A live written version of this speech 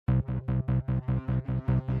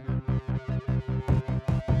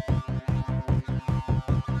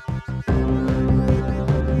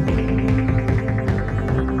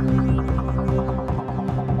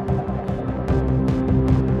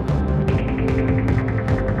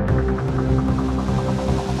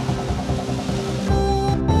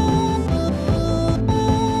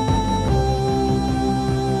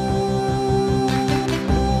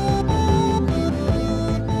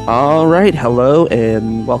All right, hello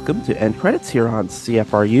and welcome to End Credits here on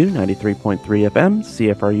CFRU 93.3 FM,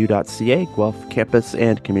 CFRU.ca, Guelph Campus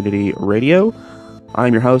and Community Radio.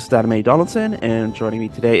 I'm your host, Adam A. Donaldson, and joining me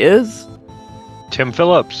today is... Tim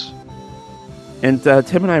Phillips. And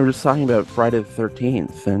Tim and I were just talking about Friday the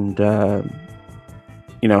 13th and,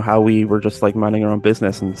 how we were just like minding our own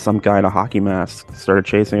business and some guy in a hockey mask started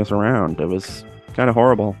chasing us around. It was kind of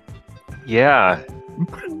horrible. Yeah,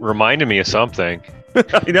 reminded me of something.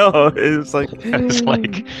 I know. It's like It's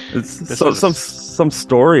like it's this was some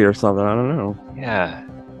story or something. I don't know. yeah.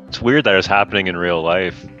 It's weird that it's happening in real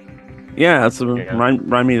life. Yeah, it's Yeah.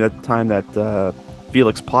 remind me of that time that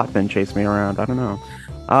Felix Potvin chased me around. I don't know.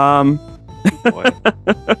 Um, What?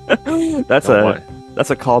 that's Oh, a what?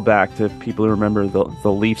 that's a callback to people who remember the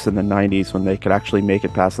Leafs in the '90s when they could actually make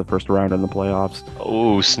it past the first round in the playoffs.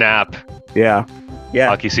 Oh, snap. Yeah, yeah.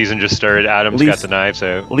 Hockey season just started. Adam's got Leafs the knives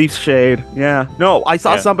out. Leafs shade. Yeah. No, I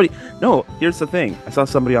saw Yeah. somebody. No, here's the thing. I saw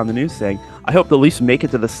somebody on the news saying, "I hope the Leafs make it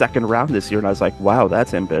to the second round this year," and I was like, "Wow,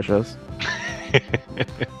 that's ambitious."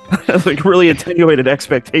 Like really attenuated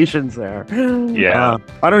expectations there. Yeah.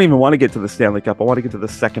 I don't even want to get to the Stanley Cup. I want to get to the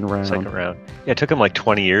second round. Second round. Yeah, it took him like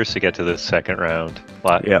 20 years to get to the second round.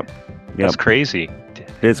 Yep. That's Yep. crazy. It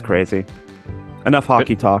is crazy. Enough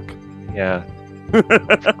hockey talk. Yeah.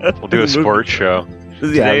 We'll do a sports show.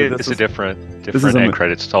 Today this is a different is a end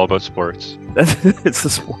credits. It's all about sports. it's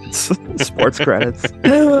the sports credits.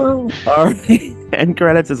 All right. End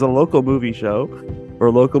Credits is a local movie show where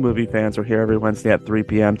local movie fans are here every Wednesday at 3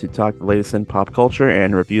 p.m. to talk the latest in pop culture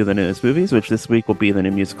and review the newest movies, which this week will be the new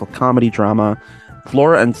musical comedy drama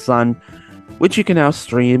Flora and Son, which you can now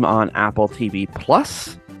stream on Apple TV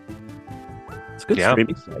Plus. It's a good Yeah.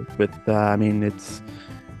 streaming site with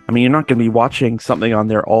you're not going to be watching something on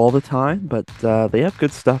there all the time, but they have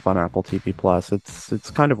good stuff on Apple TV Plus.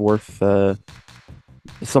 It's kind of worth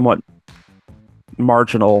somewhat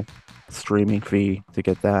marginal streaming fee to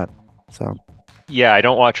get that. So, Yeah, I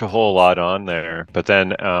don't watch a whole lot on there, but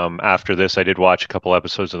then after this, I did watch a couple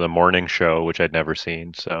episodes of the morning show, which I'd never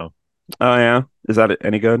seen. So oh yeah, is that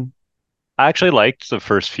any good? I actually liked the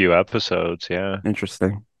first few episodes. Yeah, I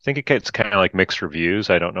Interesting. think it gets kind of like mixed reviews.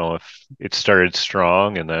 I don't know if it started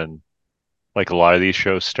strong and then like a lot of these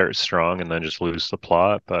shows start strong and then just lose the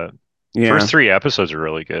plot, but Yeah. first three episodes are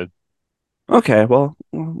really good. Okay, well,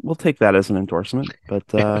 we'll take that as an endorsement.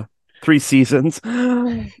 But 3 seasons.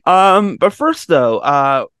 But first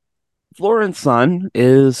though, Flora and Son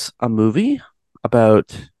is a movie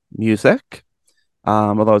about music.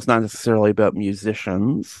 Although it's not necessarily about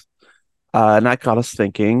musicians. And that got us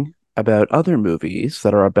thinking about other movies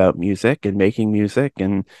that are about music and making music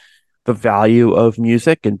and the value of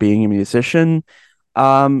music and being a musician.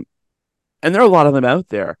 Um, and there are a lot of them out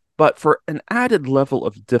there. But for an added level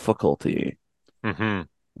of difficulty, Hmm.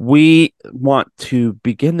 we want to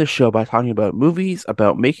begin the show by talking about movies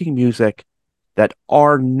about making music that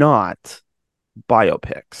are not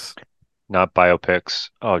biopics. Not biopics.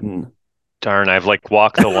 Oh, Mm. darn, I've like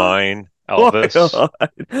Walk the Line, Oh my Elvis.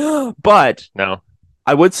 God. But No.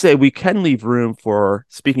 I would say we can leave room for,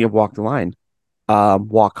 speaking of Walk the Line,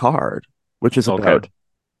 Walk Hard, which is Okay. about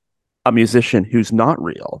a musician who's not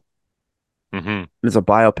real. Hmm. It's a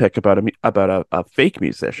biopic about a fake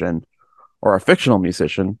musician or a fictional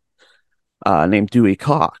musician named Dewey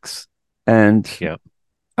Cox. And Yeah.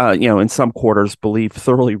 in some quarters believe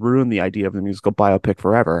thoroughly ruined the idea of the musical biopic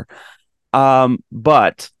forever.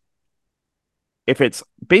 But if it's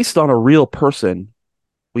based on a real person,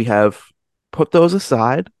 we have put those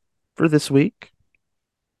aside for this week,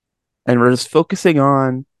 and we're just focusing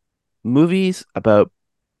on movies about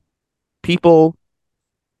people,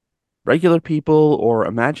 regular people, or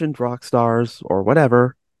imagined rock stars, or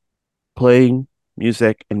whatever, playing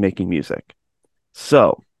music and making music.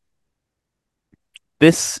 So,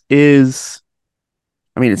 this is,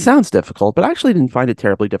 it sounds difficult, but I actually didn't find it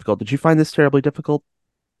terribly difficult. Did you find this terribly difficult?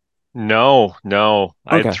 No, no.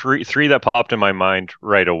 I had Okay. three that popped in my mind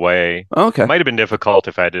right away. It Okay. might have been difficult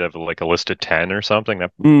if I had to have like a list of 10 or something.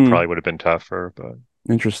 That Hmm. probably would have been tougher, but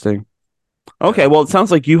Interesting. yeah. Okay, well, it sounds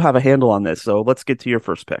like you have a handle on this, so let's get to your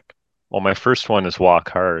first pick. Well, my first one is Walk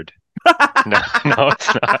Hard. No, no,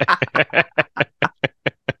 it's not.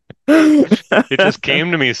 It just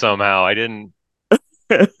came to me somehow. I didn't.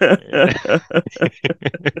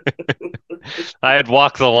 I had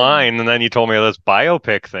Walk the Line, and then you told me this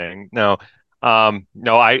biopic thing. No,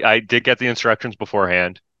 no, I did get the instructions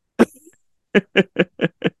beforehand.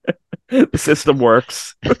 The system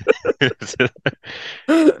works.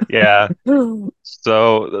 Yeah.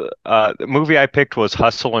 So the movie I picked was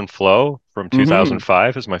Hustle and Flow from Hmm.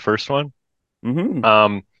 2005 is my first one. Hmm.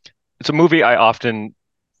 Um, it's a movie I often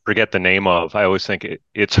forget the name of. I always think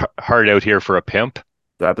it's hard out here for a pimp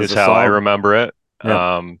That was is a how I song. remember it.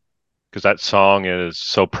 Yep. Because that song is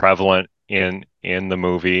so prevalent in the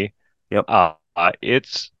movie. Yep.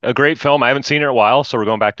 It's a great film. I haven't seen it in a while, so we're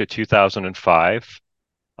going back to 2005.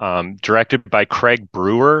 Directed by Craig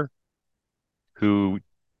Brewer, who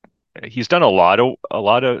he's done a lot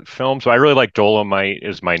of films. So I really like Dolomite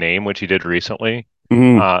is My Name, which he did recently.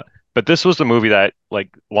 Hmm. Uh, but this was the movie that like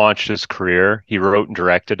launched his career. He wrote and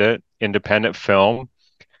directed it. Independent film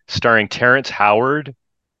starring Terrence Howard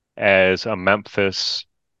as a Memphis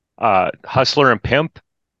hustler and pimp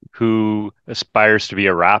who aspires to be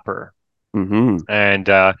a rapper. Hmm. And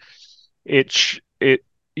it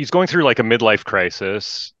he's going through like a midlife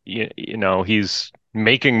crisis. He's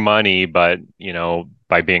making money, but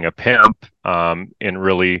by being a pimp,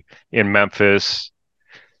 in Memphis,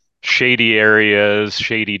 shady areas,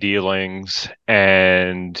 shady dealings,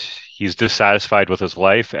 and he's dissatisfied with his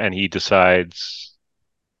life, and he decides,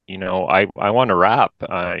 I want to rap.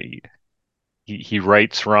 He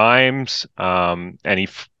writes rhymes, and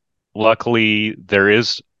luckily there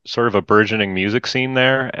is sort of a burgeoning music scene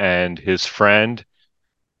there, and his friend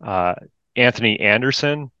uh, Anthony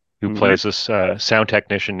Anderson, who Hmm. plays this sound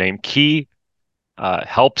technician named Key,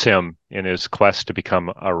 helps him in his quest to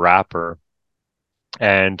become a rapper.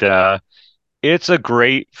 And it's a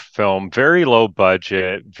great film, very low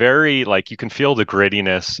budget, very like you can feel the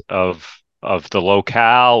grittiness of the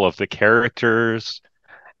locale, of the characters,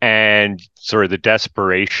 and sort of the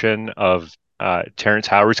desperation of Terrence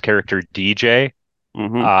Howard's character DJ.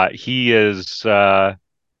 Hmm. He is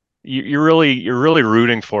you're really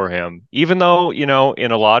rooting for him, even though, in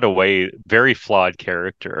a lot of ways, very flawed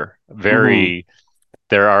character. Hmm.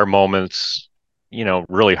 There are moments,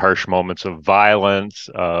 really harsh moments of violence,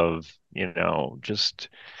 of, just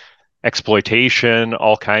exploitation,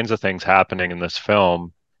 all kinds of things happening in this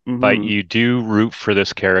film. But Hmm. you do root for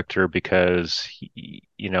this character because he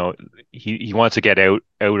wants to get out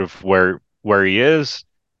of where he is.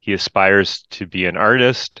 He aspires to be an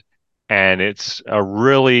artist, and it's a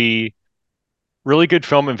really really good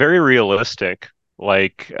film and very realistic.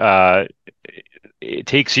 Like it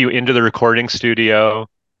takes you into the recording studio,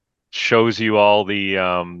 shows you all the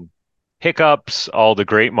hiccups, all the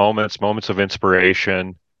great moments of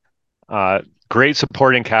inspiration. Great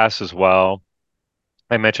supporting cast as well.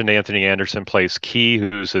 I mentioned Anthony Anderson plays Key,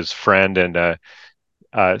 who's his friend and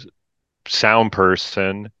a sound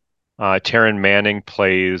person. Taryn Manning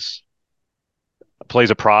plays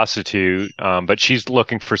a prostitute, but she's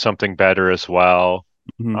looking for something better as well.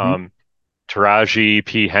 Hmm. Um, Taraji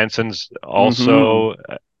P. Henson's Hmm. also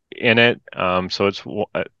in it, so it's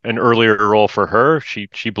an earlier role for her. She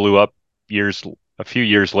blew up years a few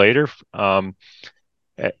years later.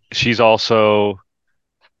 She's also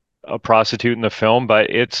a prostitute in the film, but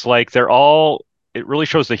it's like it really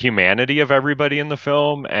shows the humanity of everybody in the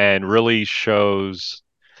film and really shows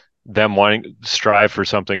them wanting to strive for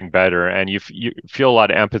something better. And you feel a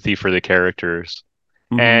lot of empathy for the characters.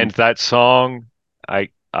 Hmm. And that song,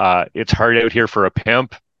 it's hard out here for a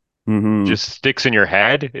pimp, Hmm. just sticks in your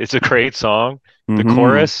head. It's a great song. The Hmm.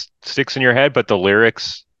 chorus sticks in your head, but the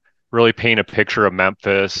lyrics really paint a picture of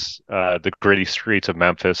Memphis, the gritty streets of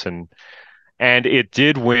Memphis, and it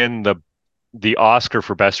did win the Oscar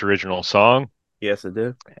for Best Original Song. Yes, it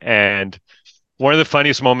did. And one of the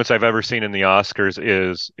funniest moments I've ever seen in the Oscars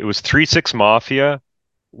is it was 3 6 Mafia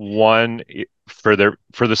won for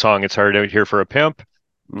the song "It's Hard Out Here for a Pimp."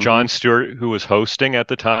 Hmm. Jon Stewart, who was hosting at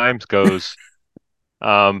the time, goes,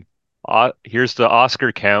 here's the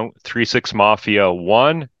Oscar count: 3 6 Mafia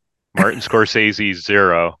 1, Martin Scorsese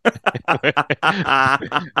 0.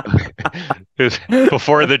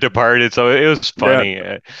 Before The Departed, so it was Yeah. funny.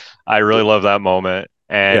 I really love that moment.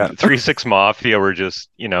 Yeah. And 3 6 Mafia were just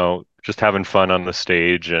having fun on the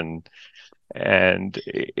stage, and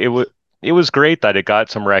it was great that it got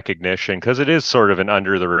some recognition because it is sort of an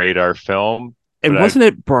under the radar film. But And I wasn't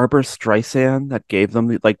it Barbara Streisand that gave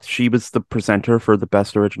them like she was the presenter for the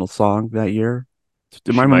best original song that year?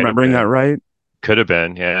 Am I She might have remembering that been, right? could have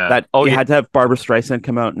been, yeah. That Oh you yeah, had to have Barbara Streisand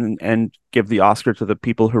come out and give the Oscar to the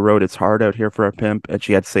people who wrote "It's Hard Out Here for a Pimp," and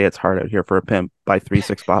she had to say "It's Hard Out Here for a Pimp" by 3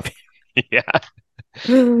 6 Mafia. yeah.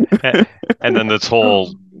 And then this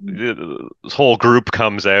whole group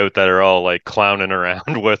comes out that are all like clowning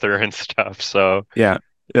around with her and stuff. So Yeah,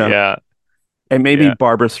 yeah, yeah, and maybe yeah,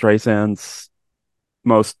 Barbara Streisand's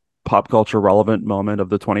most pop culture relevant moment of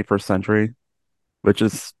the 21st century, which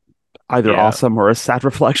is either yeah, awesome or a sad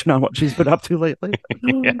reflection on what she's been up to lately.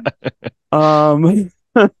 yeah, Um,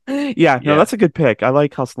 yeah, no, yeah. that's a good pick. I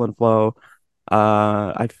like Hustle and Flow.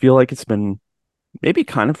 I feel like it's been maybe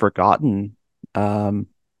kind of forgotten. Um,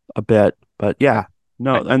 a bit, but yeah, I,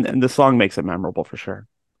 no, and the song makes it memorable for sure.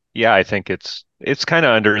 yeah, I think it's kind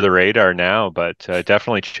of under the radar now, but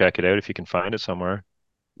definitely check it out if you can find it somewhere.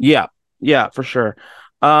 Yeah, yeah, for sure.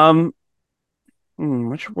 Um,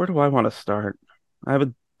 where do I want to start? I have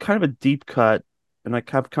a kind of a deep cut, and I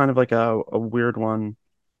have kind of like a weird one.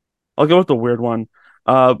 I'll go with the weird one.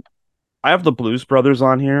 Uh, I have the Blues Brothers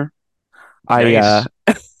on here. I Nice.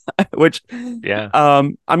 which Yeah.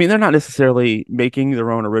 I mean they're not necessarily making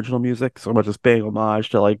their own original music so much as paying homage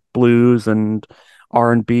to like blues and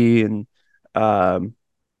R&B and um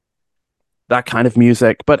that kind of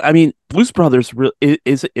music. But I mean, Blues Brothers it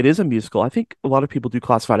is a musical. I think a lot of people do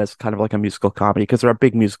classify it as kind of like a musical comedy because there are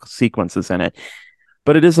big musical sequences in it.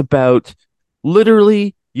 But it is about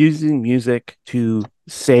literally using music to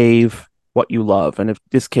save what you love. And in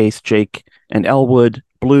this case, Jake and Elwood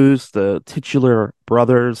Blues, the titular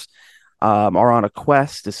brothers, are on a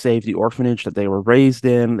quest to save the orphanage that they were raised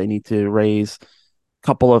in. They need to raise a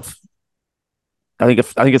couple of I think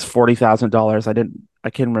it's $40,000. I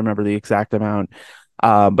can't remember the exact amount.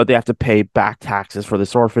 But they have to pay back taxes for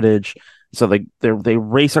this orphanage. So they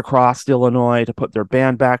race across Illinois to put their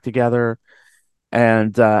band back together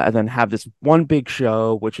and then have this one big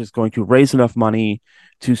show which is going to raise enough money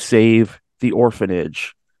to save the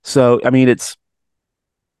orphanage. So I mean it's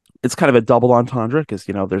kind of a double entendre because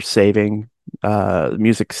they're saving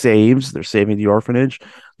music saves, they're saving the orphanage.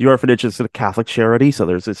 The orphanage is a Catholic charity, so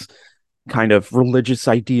there's this kind of religious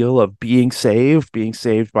ideal of being saved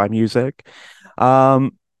by music.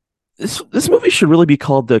 Um, this movie should really be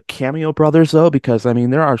called the Cameo Brothers, though, because I mean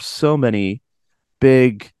there are so many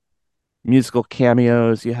big musical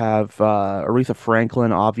cameos. You have Aretha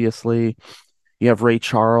Franklin, obviously. You have Ray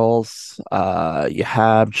Charles. You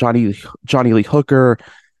have Johnny Lee Hooker,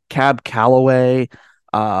 Cab Calloway,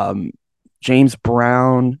 um, James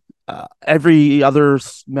Brown. Every other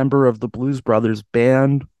member of the Blues Brothers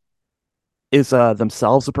band is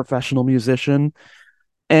themselves a professional musician,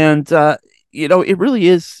 and it really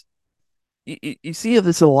is. You see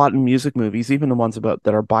this a lot in music movies, even the ones about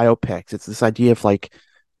that are biopics. It's this idea of like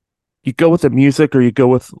you go with the music or you go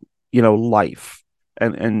with life.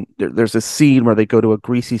 And there's a scene where they go to a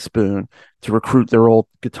Greasy Spoon to recruit their old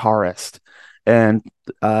guitarist, and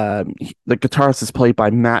the guitarist is played by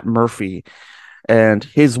Matt Murphy, and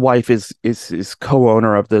his wife is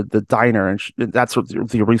co-owner of the diner, and that's what the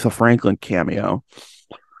Aretha Franklin cameo.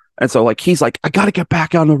 And so like he's like, I got to get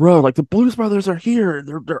back on the road. Like the Blues Brothers are here.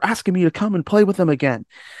 They're asking me to come and play with them again.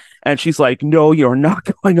 And she's like, no, you're not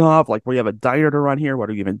going off. Like, we have a diner to run here. What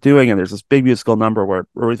are you even doing? And there's this big musical number where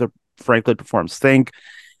Aretha Franklin performs Think.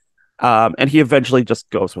 And he eventually just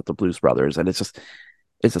goes with the Blues Brothers. And it's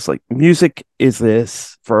just like music is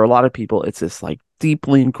this for a lot of people. It's this like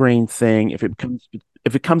deeply ingrained thing. If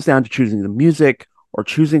it comes down to choosing the music or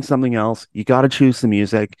choosing something else, you got to choose the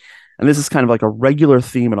music. And this is kind of like a regular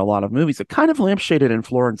theme in a lot of movies. It kind of lampshaded in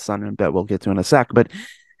Florence Sun, and bet we'll get to in a sec. But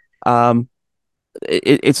um,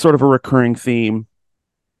 it's sort of a recurring theme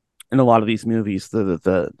in a lot of these movies.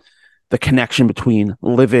 The connection between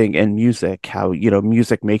living and music, how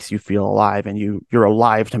music makes you feel alive, and you're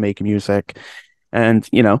alive to make music, and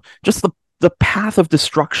just the path of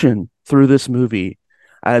destruction through this movie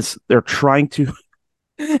as they're trying to.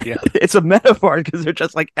 Yeah. It's a metaphor because they're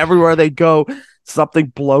just like everywhere they go, something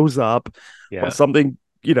blows up or Yeah. something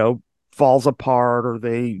falls apart, or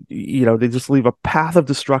they just leave a path of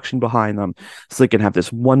destruction behind them so they can have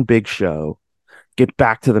this one big show, get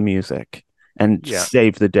back to the music, and Yeah.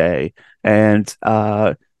 save the day. And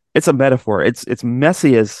it's a metaphor. It's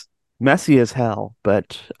messy as hell,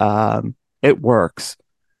 but it works.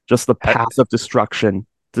 Just the Ha- path of destruction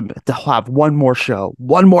to have one more show,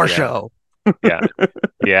 one more Yeah. show. Yeah.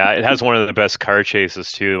 Yeah. It has one of the best car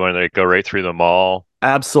chases too, when they go right through the mall.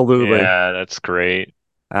 Absolutely. Yeah, that's great.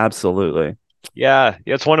 Absolutely. Yeah,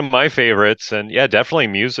 it's one of my favorites, and yeah, definitely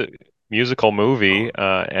musical movie,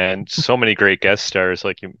 and so many great guest stars,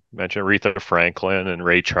 like you mentioned, Aretha Franklin and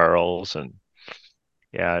Ray Charles, and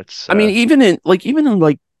yeah, it's I mean, even in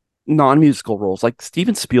non-musical roles, like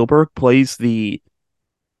Steven Spielberg plays the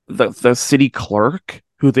city clerk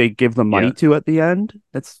who they give the money yeah, to at the end.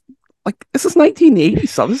 It's like this is 1980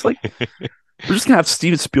 something. It's like we're just gonna have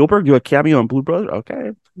Steven Spielberg do a cameo in Blue Brothers.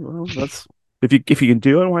 Okay, well, that's if you can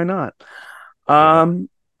do it, why not? yeah,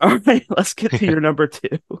 All right, let's get to your number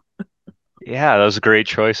two. yeah. That was a great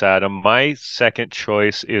choice, Adam. My second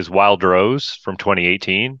choice is Wild Rose from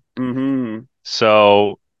 2018. Mm-hmm.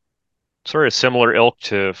 So sort of similar ilk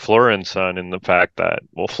to Fleur and Son in the fact that,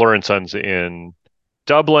 well, Fleur and Son's in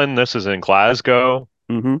Dublin. This is in Glasgow,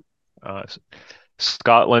 Mm-hmm. uh,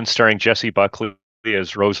 Scotland, starring Jessie Buckley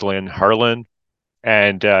as Rosalind Harlan.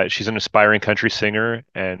 and she's an aspiring country singer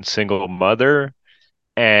and single mother,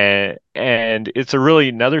 and it's a really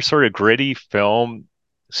another sort of gritty film,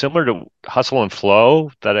 similar to Hustle and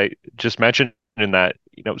Flow that I just mentioned. In that,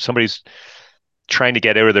 somebody's trying to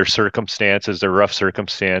get out of their circumstances, their rough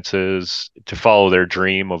circumstances, to follow their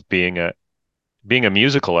dream of being a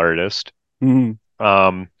musical artist. Mm-hmm.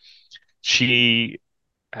 Um, she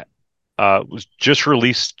was just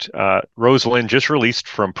released. Rosalind just released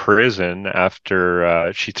from prison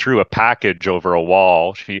after she threw a package over a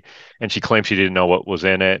wall. She claimed she didn't know what was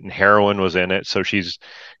in it, and heroin was in it. So she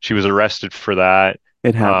was arrested for that.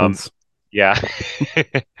 It Um, happens. yeah,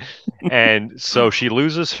 and so she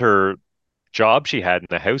loses her job she had in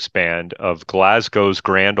the house band of Glasgow's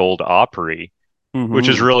Grand Old Opry, which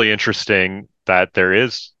is Mm-hmm. really interesting that there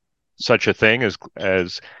is such a thing as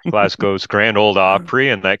Glasgow's Grand Old Opry,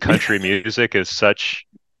 and that country music is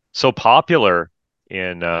so popular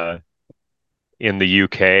in uh, in the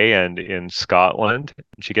UK and in Scotland.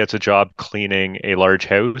 She gets a job cleaning a large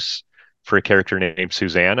house for a character named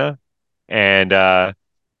Susanna, and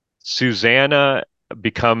Susanna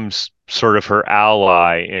becomes sort of her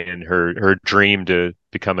ally in her dream to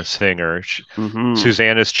become a singer. Mm-hmm.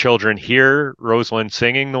 Susanna's children hear Rosalind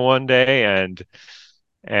singing the one day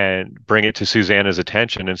and bring it to Susanna's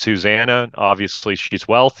attention. And Susanna, obviously, she's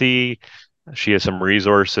wealthy, she has some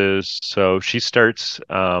resources, so she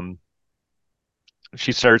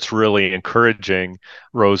starts really encouraging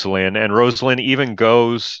Rosalind, and Rosalind even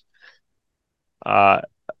goes uh,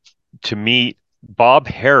 to meet Bob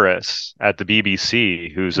Harris at the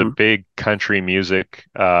BBC, who's a big country music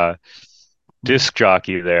disc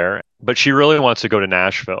jockey there. But she really wants to go to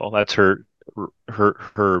Nashville. That's her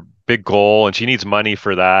big goal, and she needs money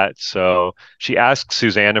for that. So she asks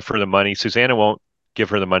Susanna for the money. Susanna won't give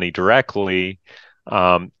her the money directly.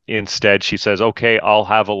 Instead, she says, "Okay, I'll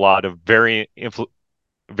have a lot of very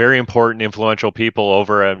important, influential people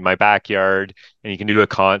over in my backyard, and you can do a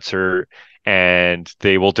concert, and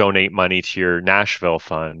they will donate money to your Nashville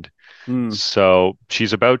fund." Mm-hmm. So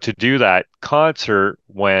she's about to do that concert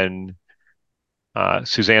when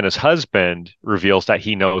Susanna's husband reveals that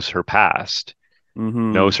he knows her past,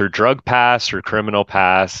 Mm-hmm. knows her drug past, her criminal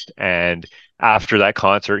past, and after that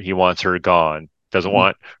concert, he wants her gone. Doesn't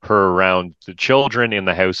want her around the children in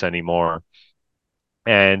the house anymore.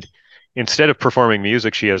 And instead of performing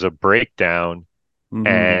music, she has a breakdown Mm-hmm.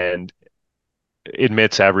 and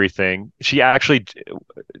admits everything. She actually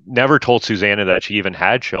never told Susanna that she even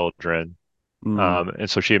had children. Mm-hmm. And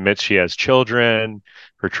so she admits she has children,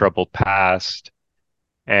 her troubled past,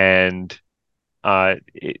 and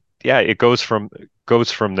yeah, it goes from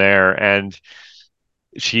there. And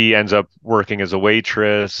she ends up working as a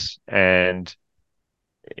waitress, and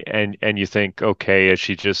you think, okay, is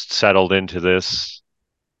she just settled into this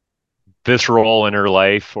role in her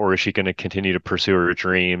life, or is she going to continue to pursue her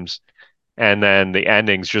dreams? And then the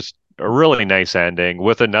ending's just a really nice ending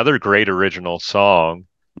with another great original song,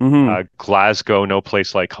 Mm-hmm. Glasgow, No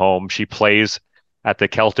Place Like Home. She plays at the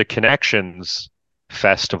Celtic Connections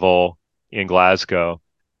Festival in Glasgow.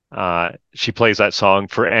 She plays that song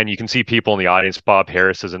and you can see people in the audience. Bob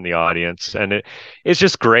Harris is in the audience, and it's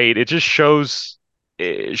just great. It shows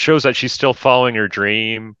that she's still following her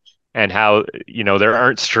dream, and how, there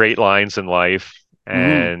aren't straight lines in life, Mm-hmm.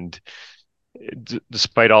 and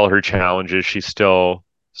despite all her challenges, she's still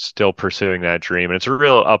pursuing that dream. And it's a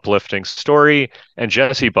real uplifting story. And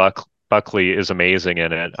Buckley is amazing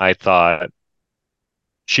in it. I thought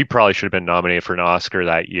she probably should have been nominated for an Oscar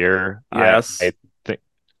that year. I Yes. think,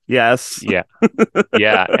 Yes. yeah,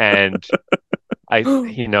 yeah, and I,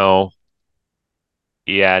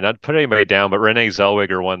 yeah, not to put anybody down, but Renee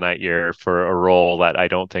Zellweger won that year for a role that I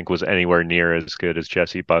don't think was anywhere near as good as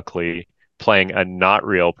Jessie Buckley playing a not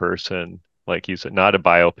real person, like you said, not a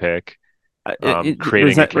biopic,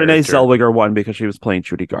 creating a Renee character. Zellweger won because she was playing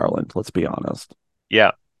Judy Garland. Let's be honest.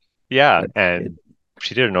 Yeah, yeah, It, it, and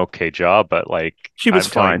she did an okay job, but like she was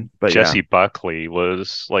I'm telling, fine, but yeah, Jessie Buckley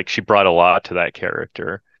was like she brought a lot to that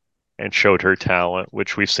character and showed her talent,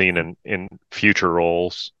 which we've seen in future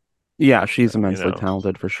roles. yeah, she's You immensely know,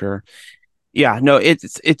 talented for sure. Yeah, no,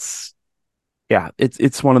 yeah,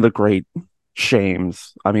 it's one of the great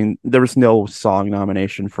shames. I mean, there was no song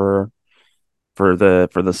nomination for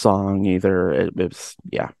the song either. It was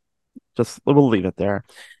yeah, just we'll leave it there.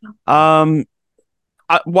 Um,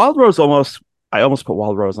 Wild Rose I almost put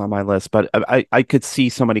Wild Rose on my list, but I could see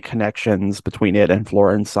so many connections between it and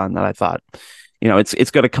Florence Sun that I thought,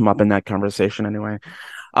 it's going to come up in that conversation anyway.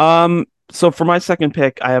 So for my second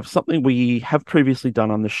pick, I have something we have previously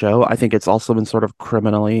done on the show. I think it's also been sort of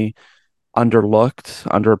criminally underlooked,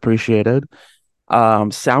 underappreciated.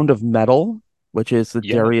 Sound of Metal. which is the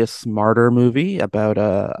Yeah. Darius Martyr movie about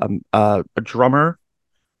a drummer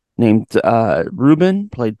named Ruben,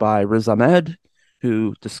 played by Riz Ahmed,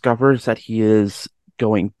 who discovers that he is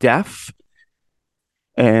going deaf,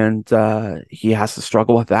 and he has to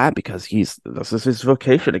struggle with that because he's this is his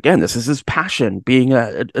vocation again. This is his passion, being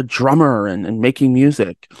a drummer and making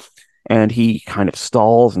music. And he kind of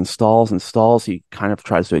stalls and stalls and stalls. He kind of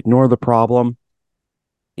tries to ignore the problem.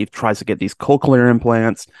 He tries to get these cochlear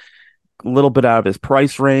implants, a little bit out of his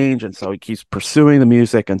price range, and so he keeps pursuing the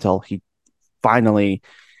music until he finally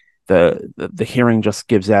the hearing just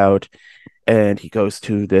gives out, and he goes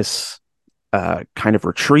to this kind of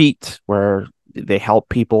retreat where they help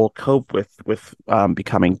people cope with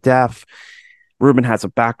becoming deaf. Ruben has a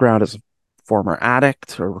background as a former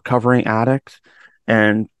addict or recovering addict,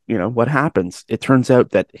 and what happens? It turns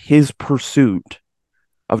out that his pursuit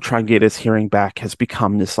of trying to get his hearing back has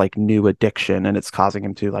become this like new addiction, and it's causing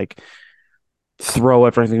him to like throw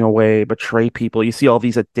everything away, betray people. You see all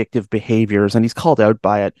these addictive behaviors, and he's called out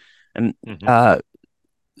by it. And Hmm. uh,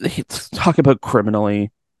 talk about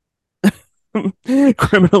criminally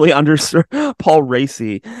under Paul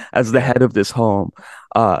Racy as the Yeah. head of this home.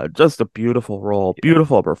 Just a beautiful role, Yeah.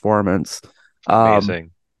 beautiful performance. Um,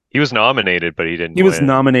 Amazing. He was nominated, but he he didn't was win.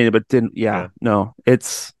 nominated, but didn't. Yeah, Yeah. no,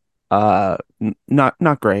 it's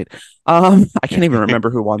not great. I can't even remember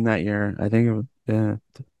who won that year. I think it was, yeah,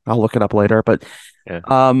 I'll look it up later. But Yeah.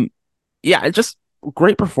 um, yeah, it just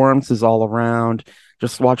great performances all around.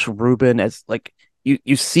 Just watch Ruben as like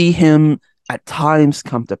you see him at times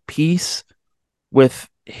come to peace with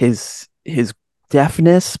his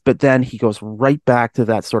deafness, but then he goes right back to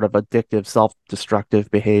that sort of addictive,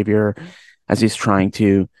 self-destructive behavior as he's trying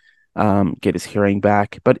to get his hearing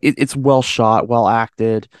back. But it's well shot, well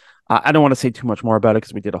acted. I don't want to say too much more about it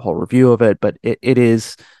because we did a whole review of it, but it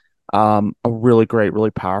is a really great,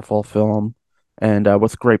 really powerful film, and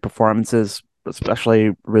with great performances,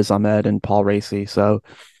 especially Riz Ahmed and Paul Racy. So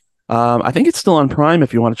I think it's still on Prime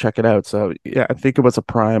if you want to check it out. So yeah, I think it was a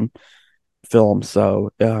Prime film,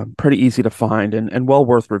 so pretty easy to find and well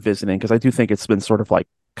worth revisiting because I do think it's been sort of like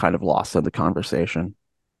kind of lost in the conversation.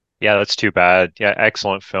 Yeah, that's too bad. Yeah,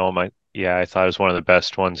 excellent film. I thought it was one of the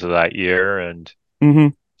best ones of that year. And Hmm.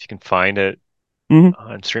 if you can find it Hmm.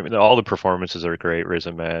 on streaming, all the performances are great. Riz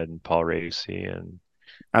Ahmed and Paul Racy and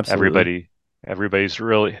Absolutely. everybody, everybody's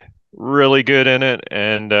really, really good in it.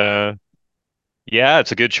 And yeah,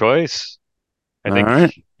 it's a good choice. I All think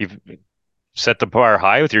right. you've set the bar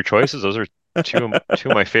high with your choices. Those are two of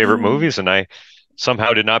my favorite movies, and I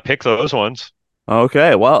somehow did not pick those ones.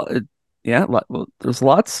 Okay. Well, yeah. Well, there's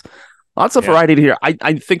lots of Yeah. variety to here. I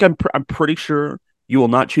think I'm pretty sure you will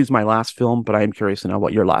not choose my last film, but I am curious to know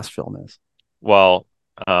what your last film is. Well,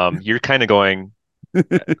 you're kind of going a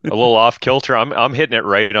little off kilter. I'm hitting it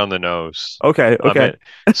right on the nose. Okay. I'm Okay.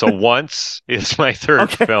 it. So Once is my third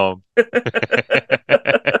Okay. film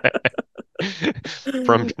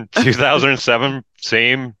from 2007.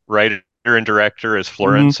 Same writer and director as Hmm.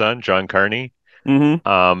 Florian's Son, John Carney. Hmm.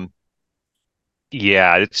 Um,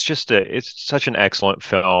 yeah, it's such an excellent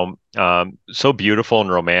film. So beautiful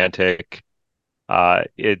and romantic.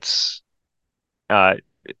 It's uh,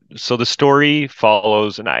 so the story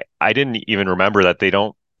follows, and I didn't even remember that they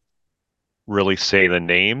don't really say the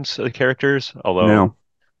names of the characters, although No.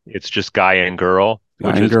 it's just guy and girl, Guy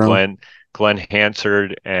which and is girl. Glenn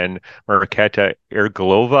Hansard and Marketa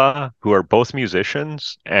Irglova, who are both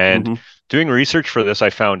musicians. And Hmm. doing research for this, I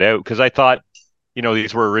found out because I thought,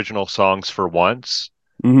 these were original songs for Once.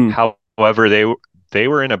 Hmm. However, they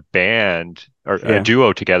were in a band or a Yeah.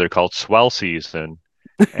 duo together called Swell Season,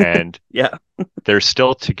 and Yeah. they're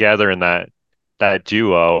still together in that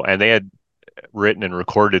duo, and they had written and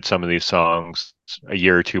recorded some of these songs a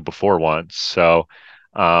year or two before Once. So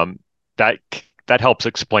um, that that helps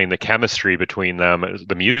explain the chemistry between them,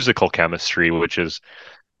 the musical chemistry, which is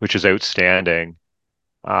outstanding.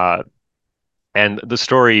 Uh, and the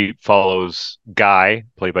story follows Guy,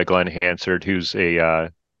 played by Glenn Hansard, who's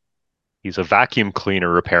he's a vacuum cleaner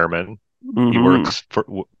repairman. He Hmm. works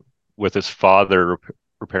with his father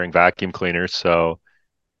repairing vacuum cleaners, so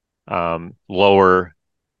lower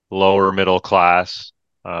middle class,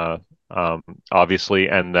 uh, um, obviously,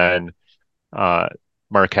 and then uh,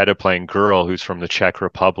 Marketa playing girl who's from the Czech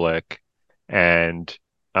Republic, and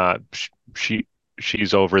she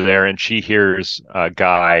she's over there and she hears a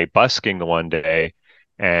guy busking the one day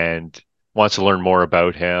and wants to learn more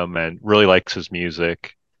about him and really likes his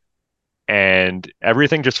music. And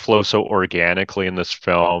everything just flows so organically in this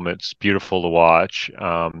film. It's beautiful to watch.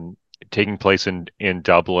 Taking place in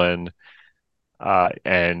Dublin,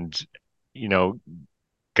 and you know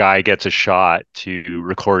guy gets a shot to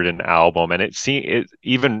record an album, and it seems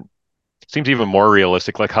even more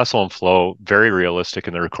realistic. Like Hustle and Flow, very realistic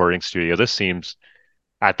in the recording studio. This seems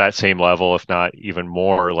at that same level, if not even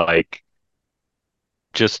more, like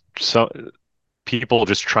just so people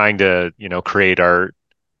just trying to, create art,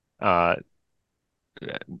 uh,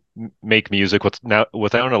 make music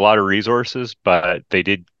without a lot of resources, but they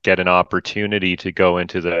did get an opportunity to go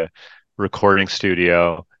into the recording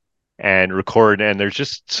studio and record. And there's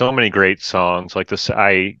just so many great songs. Like this,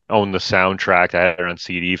 I own the soundtrack. I had it on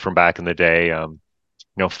CD from back in the day.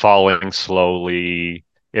 Falling slowly,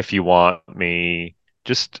 If You Want Me,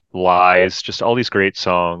 just Lies, just all these great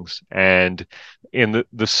songs. And in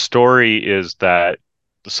the story is that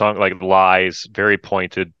the song like Lies, very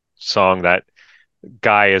pointed song that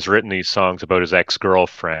guy has written these songs about his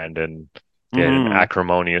ex-girlfriend and they had an Mm-hmm.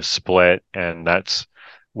 acrimonious split, and that's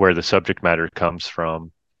where the subject matter comes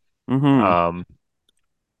from. Mm-hmm. Um,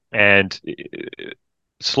 and it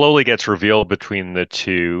slowly gets revealed between the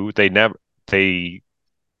two. They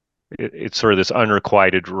it's sort of this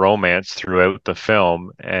unrequited romance throughout the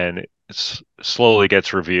film, and it slowly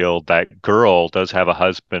gets revealed that girl does have a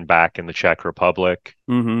husband back in the Czech Republic,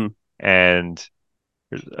 Mm-hmm. and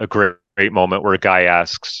there's a great moment where a guy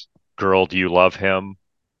asks, "Girl, do you love him?"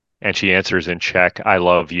 And she answers in Czech, "I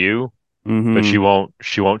love you," but Mm-hmm.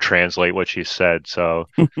 she won't translate what she said. So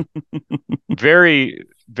very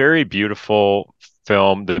very beautiful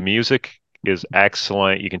film. The music is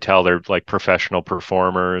excellent. You can tell they're like professional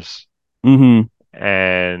performers, Mm-hmm.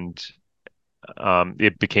 and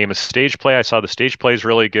it became a stage play. I saw the stage play is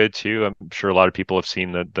really good too. I'm sure a lot of people have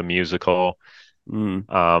seen the musical.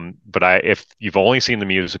 Mm. But if you've only seen the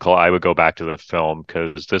musical, I would go back to the film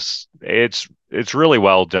because it's really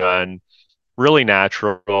well done, really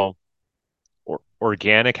natural,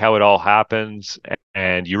 organic how it all happens,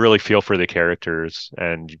 and you really feel for the characters,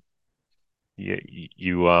 and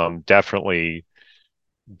you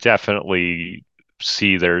definitely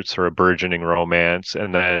see their sort of burgeoning romance,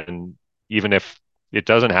 and then even if it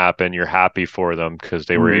doesn't happen, you're happy for them because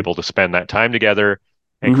they were Mm. able to spend that time together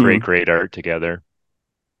and create Mm-hmm. great art together.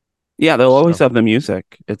 Yeah, they'll always So have the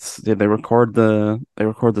music. They record the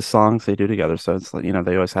songs they do together. So it's like,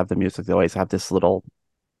 they always have the music. They always have this little,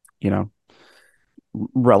 you know,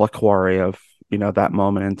 reliquary of, that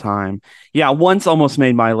moment in time. Yeah, Once almost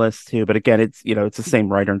made my list too, but again, it's the same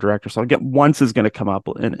writer and director. So again, Once is going to come up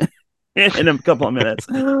in in a couple of minutes.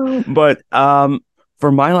 But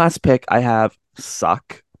for my last pick, I have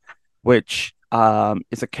Suck, which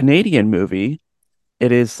is a Canadian movie.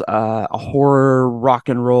 It is a horror rock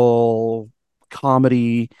and roll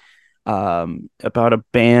comedy about a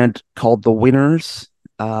band called The Winners.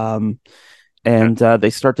 Um, okay. and they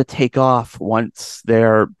start to take off once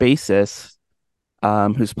their bassist,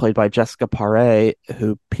 who's played by Jessica Paré,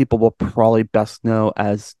 who people will probably best know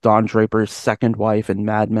as Don Draper's second wife in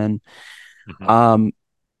Mad Men. Hmm. Um,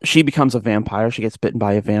 she becomes a vampire. She gets bitten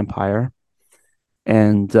by a vampire,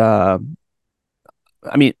 and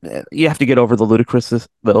I mean, you have to get over the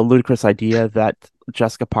ludicrous idea that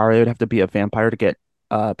Jessica Paré would have to be a vampire to get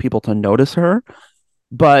people to notice her.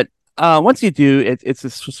 But once you do, it's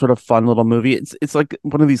this sort of fun little movie. It's like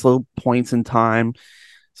one of these little points in time,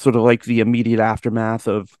 sort of like the immediate aftermath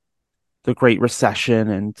of the Great Recession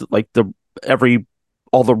and like every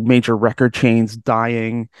all the major record chains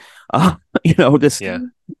dying. Uh, this, Yeah.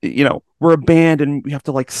 we're a band and we have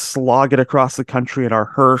to like slog it across the country in our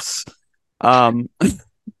hearse. Um,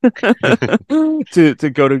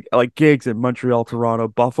 to go to like gigs in Montreal, Toronto,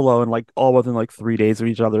 Buffalo, and like all within like 3 days of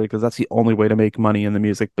each other because that's the only way to make money in the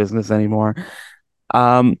music business anymore.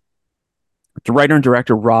 Um, the writer and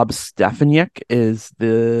director Rob Stefaniak is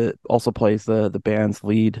the also plays the band's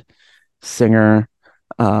lead singer.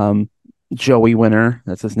 Um, Joey Winter,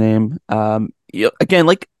 that's his name. Again,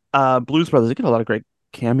 like Blues Brothers, you get a lot of great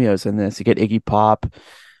cameos in this. You get Iggy Pop,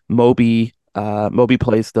 Moby. Moby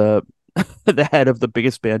plays the the head of the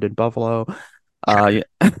biggest band in Buffalo.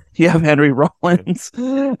 You have Henry Rollins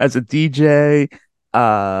as a DJ.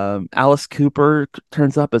 Alice Cooper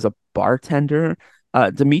turns up as a bartender.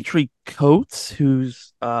 Dimitri Coates,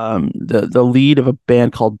 who's the lead of a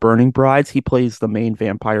band called Burning Brides, he plays the main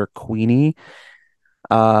vampire Queenie.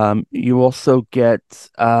 You also get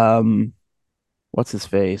what's his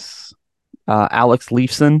face? Alex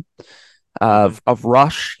Leifson Hmm. of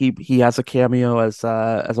Rush. He has a cameo as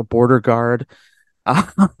a border guard.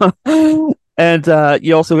 And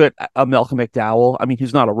you also get a Malcolm McDowell. I mean,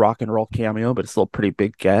 he's not a rock and roll cameo, but it's still a pretty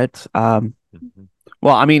big get. Hmm.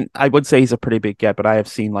 Well, I mean, I would say he's a pretty big get, but I have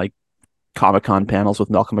seen like Comic-Con panels with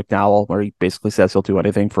Malcolm McDowell where he basically says he'll do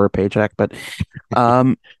anything for a paycheck. But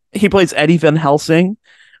um, he plays Eddie Van Helsing,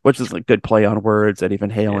 which is a good play on words. Eddie Van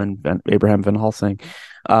Yeah. Halen, Abraham Van Helsing.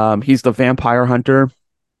 He's the vampire hunter.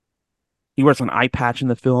 He wears an eye patch in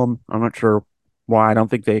the film. I'm not sure why. I don't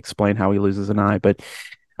think they explain how he loses an eye, but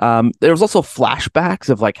there was also flashbacks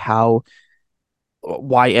of like how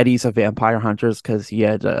why Eddie's a vampire hunter is because he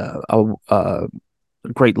had a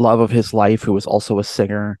great love of his life who was also a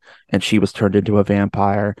singer, and she was turned into a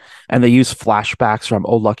vampire. And they use flashbacks from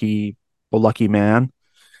Oh Lucky Man,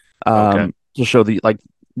 Okay. to show the like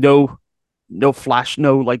no no flash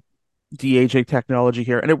no like de-aging technology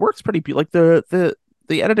here, and it works pretty like the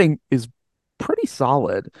editing is pretty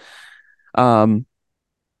solid. Um,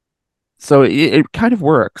 so it kind of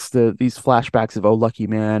works. These flashbacks of Oh Lucky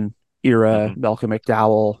Man era Hmm. Malcolm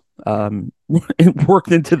McDowell it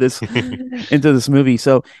worked into this movie.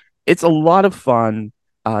 So it's a lot of fun.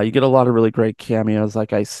 You get a lot of really great cameos,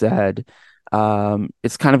 like I said.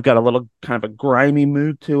 It's kind of got a little kind of a grimy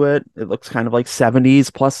mood to it. It looks kind of like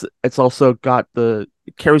 70s. Plus, it's also got it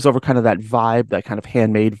carries over kind of that vibe, that kind of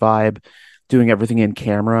handmade vibe, doing everything in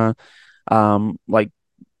camera. Like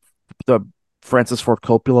the Francis Ford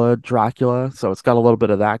Coppola Dracula, so it's got a little bit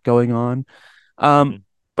of that going on. Um, Hmm.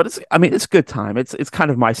 but I mean, it's a good time. It's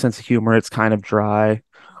kind of my sense of humor. It's kind of dry.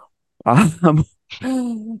 Um,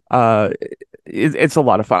 uh, it's a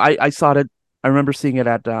lot of fun. I saw it. I remember seeing it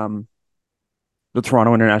at the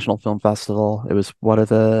Toronto International Film Festival. It was one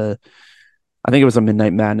of I think it was a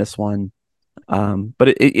Midnight Madness one. But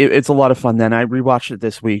it's a lot of fun. Then I rewatched it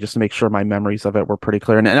this week just to make sure my memories of it were pretty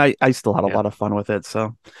clear, and I still had a Yeah. lot of fun with it.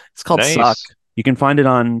 So it's called Suck. Nice. You can find it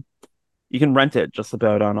on. You can rent it just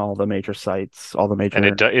about on all the major sites, all the And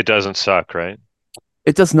major. it doesn't suck, right?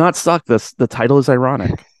 It does not suck. The title is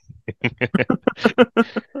ironic. Yeah,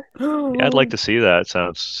 I'd like to see that.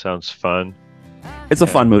 Sounds fun. It's a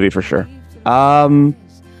Yeah. fun movie for sure. Um,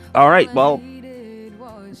 all right. Well,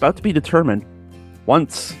 about to be determined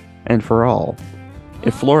once and for all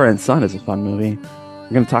if Flora and Son is a fun movie. We're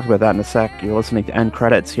going to talk about that in a sec. You're listening to End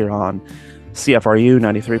Credits here on CFRU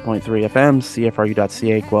 93.3 FM,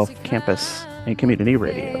 CFRU.ca, Guelph Campus and Community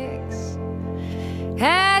Radio.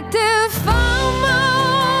 Had to find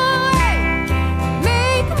my way,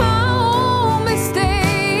 make my own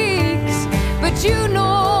mistakes, but you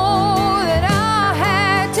know that I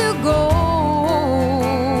had to go.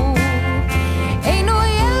 Ain't no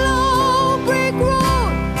yellow brick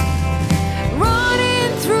road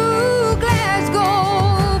running through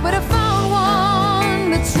Glasgow, but I found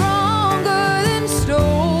one that's stronger than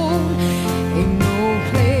stone. Ain't no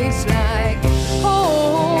place like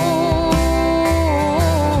home.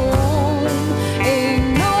 Ain't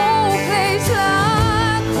no place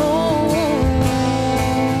like home.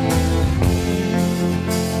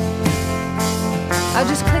 I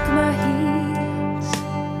just click my heels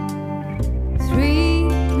 3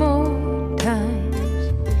 more times.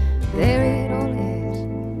 There it all is.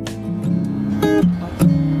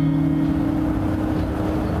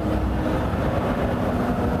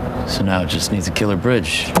 So now it just needs a killer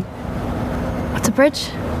bridge. What's a bridge?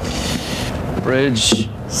 Bridge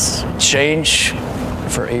change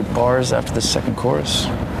for 8 bars after the second chorus.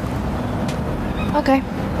 Okay.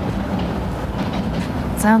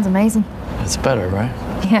 Sounds amazing. It's better, right?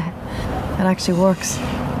 Yeah, it actually works.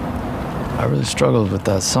 I really struggled with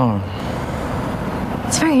that song.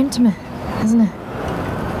 It's very intimate, isn't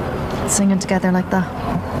it? Singing together like that.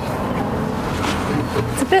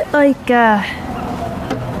 It's a bit like,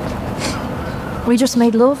 we just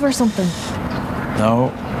made love or something.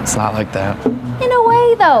 No, it's not like that. In a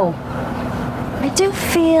way, though. I do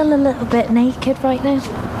feel a little bit naked right now.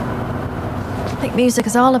 I think music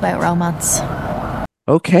is all about romance.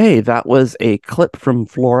 Okay, that was a clip from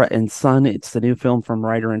Flora and Son. It's the new film from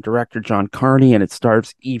writer and director John Carney, and it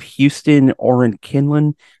stars Eve Houston, Oren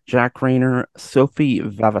Kinlan, Jack Rayner, Sophie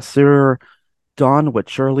Vavasseur, Dawn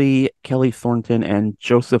Witcherly, Kelly Thornton, and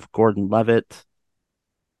Joseph Gordon-Levitt.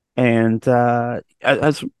 And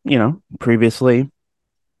as you know, previously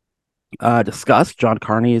discussed, John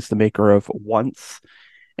Carney is the maker of Once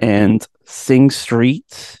and Sing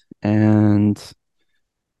Street, and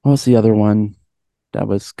what was the other one that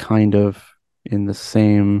was kind of in the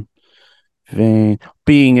same vein?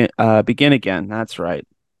 Being Begin Again. That's right.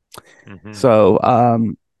 Hmm. So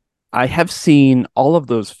I have seen all of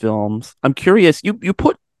those films. I'm curious. You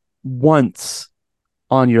put Once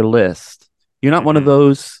on your list. You're not one of Hmm.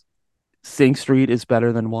 those Sing Street is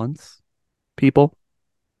better than Once people.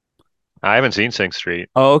 I haven't seen Sing Street,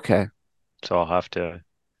 Oh, okay. so I'll have to.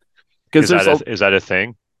 Because there's a, Is that a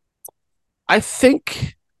thing? I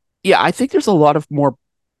think, yeah, I think there's lot more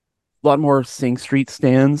Sing Street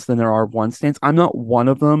stands than there are One stands. I'm not one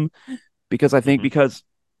of them because I think Hmm. because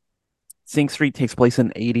Sing Street takes place in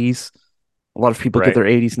the 80s. A lot of people get Right. their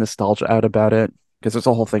 80s nostalgia out about it because there's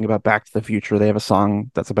a whole thing about Back to the Future. They have a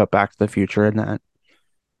song that's about Back to the Future in that.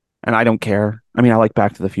 And I don't care. I mean, I like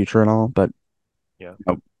Back to the Future and all, but Yeah.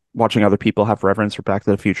 watching other people have reverence for Back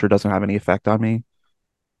to the Future doesn't have any effect on me,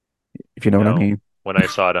 if you know what I No. mean. When I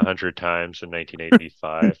saw it 100 times in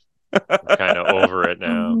 1985, I'm kind of over it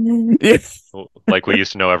now. Yeah. Like we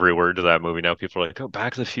used to know every word to that movie. Now people are like, "Oh,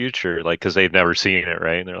 Back to the Future," like because they've never seen it,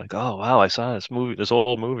 right? And they're like, "Oh, wow, I saw this movie, this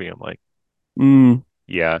old movie." I'm like, Mm.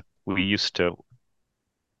 "Yeah, we used to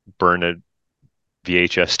burn a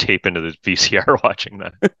VHS tape into the VCR watching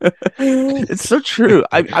that." It's so true.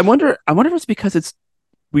 I wonder if it's because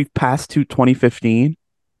we've passed to 2015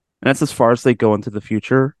 and that's as far as they go into the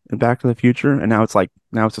future and Back to the Future, and now it's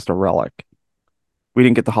just a relic. We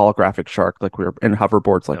didn't get the holographic shark like we were and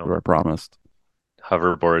hoverboards like we No, were promised.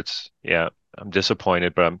 hoverboards. Yeah, I'm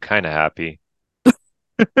disappointed, but I'm kind of happy.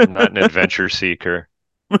 I'm not an adventure seeker.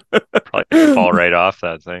 Probably fall right off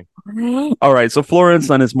that thing. All right, so Flora and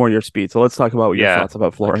Son is more your speed. So let's talk about your Yeah, thoughts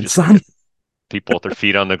about like Flora and just Son. people with their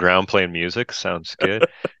feet on the ground playing music sounds good.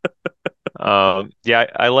 Yeah,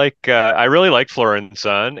 I really like Flora and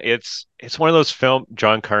Son. It's one of those film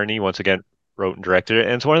John Carney once again wrote and directed it,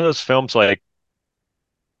 and it's one of those films like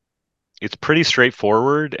it's pretty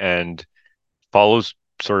straightforward and follows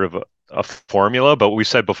sort of a formula. But we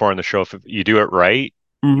said before on the show, if you do it right,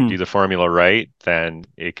 you Hmm. do the formula right, then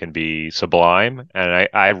it can be sublime. And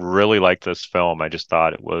I really like this film. I just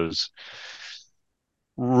thought it was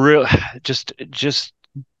real, just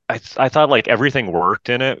I thought like everything worked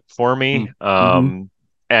in it for me. Hmm.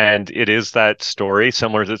 And it is that story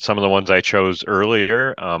similar to some of the ones I chose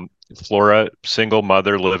earlier. Flora, single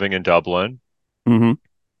mother living in Dublin, Hmm.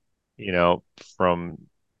 you know, from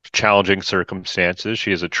challenging circumstances.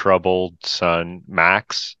 She has a troubled son,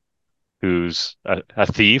 Max, who's a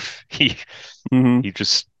thief. Hmm. He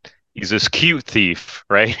just he's this cute thief,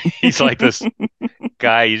 right? He's like this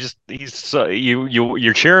guy. He's so,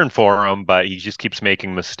 you're cheering for him, but he just keeps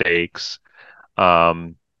making mistakes.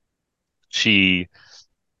 Um, she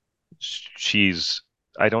she's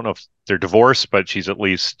I don't know if they're divorced, but she's at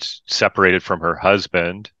least separated from her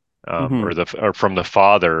husband, Hmm. or from the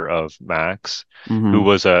father of Max, who Hmm.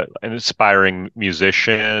 was an aspiring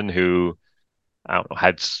musician who I don't know,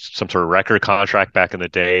 had some sort of record contract back in the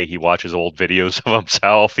day. He watches old videos of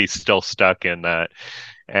himself. He's still stuck in that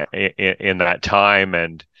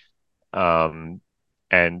time, um,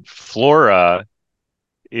 and Flora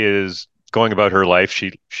is going about her life.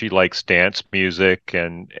 She likes dance music,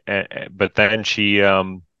 and but then she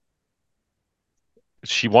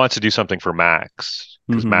wants to do something for Max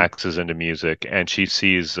because Hmm. Max is into music, and she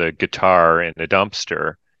sees a guitar in a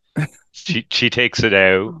dumpster. She takes it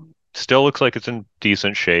out. Still looks like it's in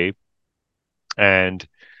decent shape, and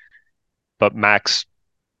but Max,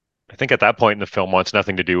 I think at that point in the film, wants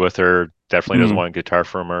nothing to do with her. Definitely doesn't Hmm. want a guitar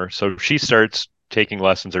from her. So she starts taking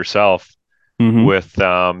lessons herself Hmm. with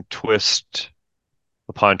twist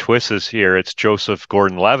upon twist is here. It's Joseph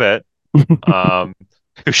Gordon-Levitt, um,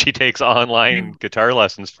 who she takes online guitar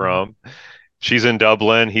lessons from. She's in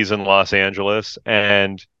Dublin, he's in Los Angeles,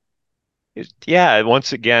 and yeah,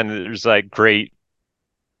 once again, there's like great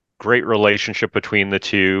relationship between the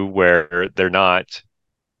two where they're not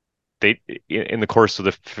they in the course of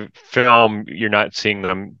the film you're not seeing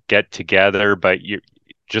them get together, but you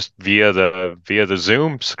just via the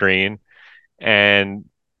Zoom screen, and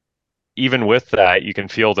even with that, you can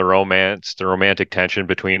feel the romance, the romantic tension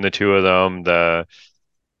between the two of them, the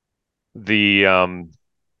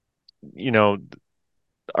you know,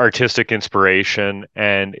 artistic inspiration,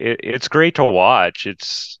 and it's great to watch.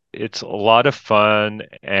 It's a lot of fun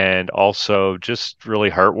and also just really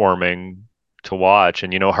heartwarming to watch.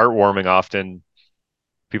 And heartwarming often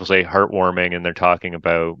people say heartwarming and they're talking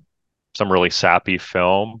about some really sappy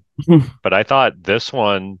film, but I thought this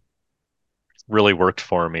one really worked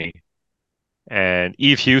for me. And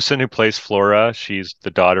Eve Hewson, who plays Flora, she's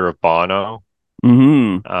the daughter of Bono.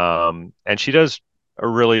 Hmm. And she does a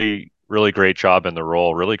really, really great job in the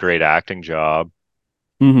role, really great acting job.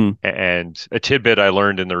 Hmm. And a tidbit I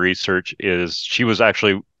learned in the research is she was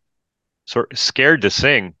actually sort of scared to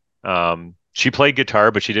sing. She played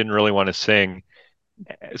guitar, but she didn't really want to sing.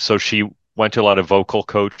 So she went to a lot of vocal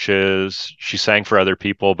coaches. She sang for other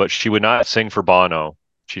people, but she would not sing for Bono.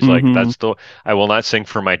 She's like, Hmm. I will not sing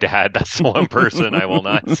for my dad. That's the one person I will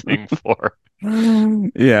not sing for. Yeah.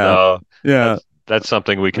 So Yeah. that's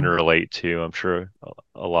something we can relate to. I'm sure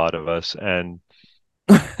a lot of us. And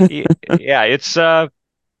yeah,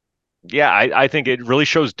 yeah, I think it really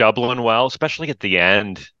shows Dublin well, especially at the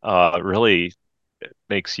end. Really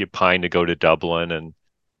makes you pine to go to Dublin and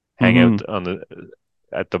hang Mm-hmm. out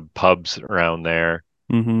at the pubs around there.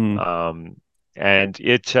 Mm-hmm. Um, and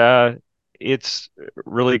it's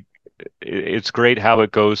really it's great how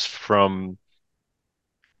it goes from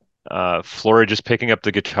Flora just picking up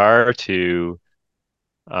the guitar to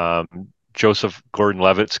um, Joseph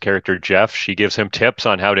Gordon-Levitt's character Jeff. She gives him tips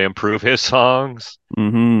on how to improve his songs,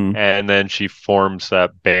 Mm-hmm. and then she forms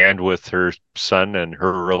that band with her son and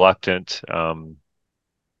her reluctant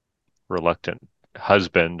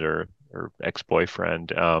husband or ex-boyfriend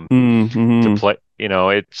to Mm-hmm. play.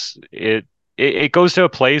 It goes to a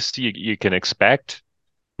place you can expect.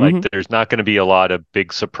 Like Mm-hmm. there's not going to be a lot of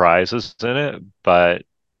big surprises in it, but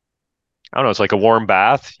I don't know, it's like a warm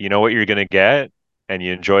bath. You know what you're going to get and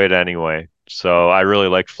you enjoy it anyway. So I really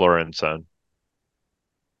liked Flora and Son.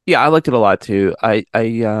 Yeah, I liked it a lot too. I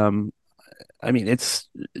mean, it's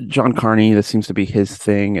John Carney. This seems to be his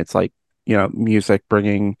thing. It's like, music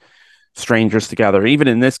bringing strangers together. Even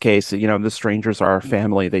in this case, the strangers are a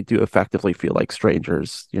family. They do effectively feel like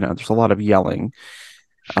strangers. There's a lot of yelling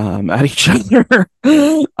at each other.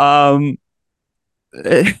 Yeah. um,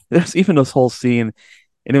 there's even this whole scene,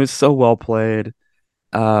 and it was so well played,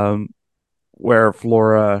 um, where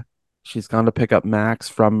Flora, she's gone to pick up Max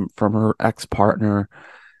from her ex-partner,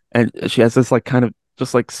 and she has this like kind of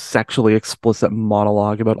just like sexually explicit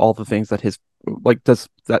monologue about all the things that his like does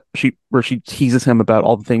that she where she teases him about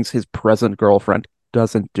all the things his present girlfriend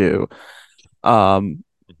doesn't do.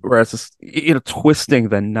 Whereas this, twisting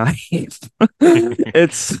the knife,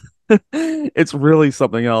 it's it's really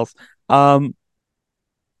something else. Um,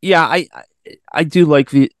 yeah, I do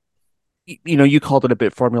like you called it a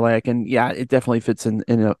bit formulaic, and yeah, it definitely fits in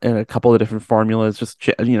a couple of different formulas, just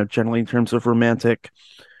generally in terms of romantic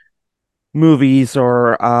movies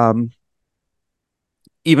or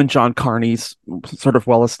even John Carney's sort of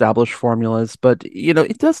well-established formulas. But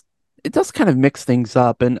it does kind of mix things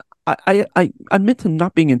up, and I admit to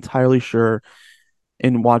not being entirely sure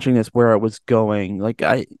in watching this where it was going. Like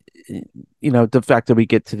the fact that we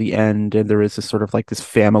get to the end and there is this sort of like this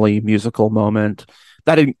family musical moment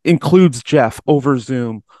that includes Jeff over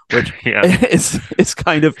Zoom, which Yeah. is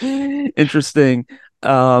kind of interesting.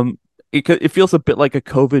 It feels a bit like a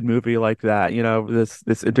COVID movie like that,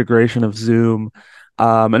 this integration of Zoom.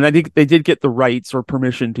 And I think they did get the rights or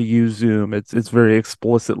permission to use Zoom. It's very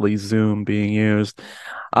explicitly Zoom being used.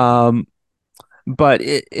 Um, but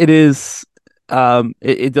it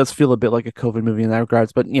does feel a bit like a COVID movie in that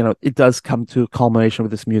regards, but it does come to a culmination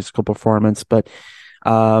with this musical performance. But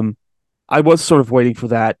um, I was sort of waiting for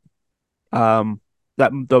the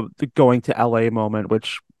going to LA moment,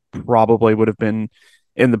 which probably would have been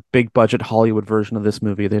in the big budget Hollywood version of this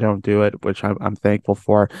movie. They don't do it, which I'm thankful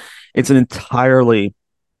for. It's an entirely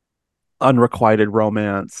unrequited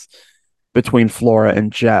romance between Flora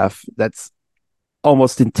and Jeff that's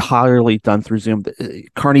almost entirely done through Zoom.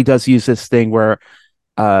 Carney does use this thing where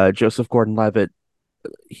Joseph Gordon-Levitt,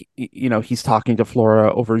 he's talking to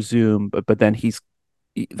Flora over Zoom, but then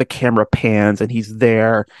the camera pans and he's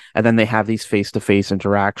there, and then they have these face-to-face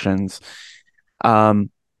interactions,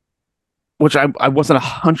 um, which I wasn't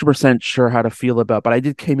 100% sure how to feel about, but I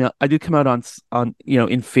did come out on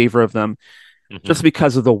in favor of them Hmm. just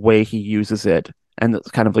because of the way he uses it and it's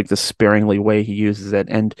kind of like the sparingly way he uses it,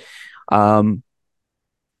 and um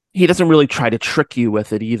he doesn't really try to trick you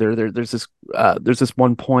with it either. There's this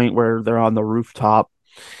one point where they're on the rooftop,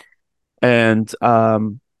 and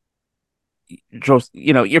just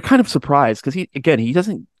you're kind of surprised because he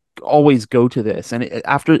doesn't always go to this, and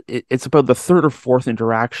it's about the third or fourth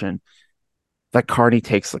interaction that Carney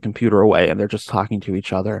takes the computer away and they're just talking to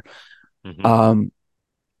each other. Hmm. Um,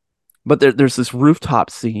 but there's this rooftop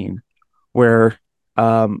scene where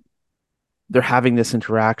um they're having this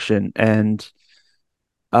interaction, and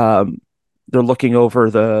um they're looking over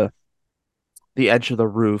the edge of the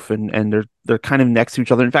roof, and they're kind of next to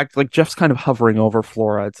each other. In fact, like Jeff's kind of hovering over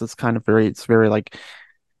Flora. It's very like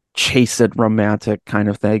chastened romantic kind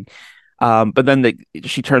of thing. But then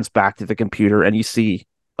she turns back to the computer and you see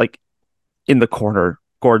like in the corner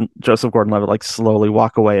Joseph Gordon-Levitt like slowly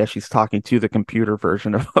walk away as she's talking to the computer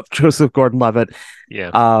version of Joseph Gordon-Levitt. Yeah.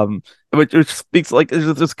 Um, which speaks like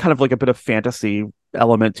there's kind of like a bit of fantasy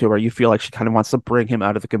element to it where you feel like she kind of wants to bring him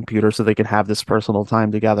out of the computer so they can have this personal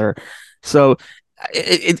time together. So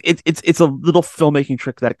it's a little filmmaking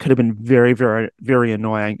trick that could have been very, very, very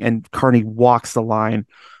annoying, and Carney walks the line,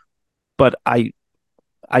 but I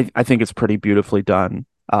think it's pretty beautifully done.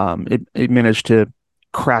 It managed to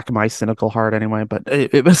crack my cynical heart anyway, but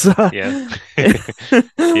it was Yeah.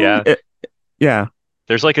 Yeah. it, yeah,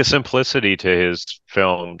 There's like a simplicity to his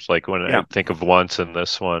films, like when I yeah. think of Once and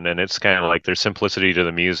this one, and it's kind of like there's simplicity to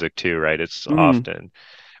the music too, right? It's Mm, often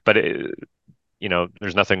but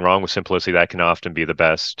there's nothing wrong with simplicity. That can often be the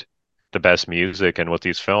best music. And with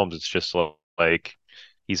these films, it's just like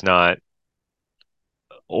he's not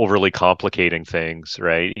overly complicating things,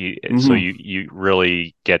 right? So Hmm. you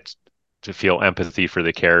really get to feel empathy for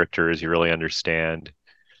the characters. You really understand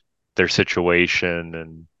their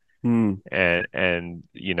situation Hmm. and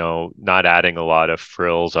not adding a lot of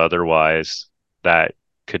frills otherwise that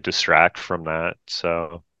could distract from that.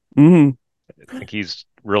 So Hmm. I think he's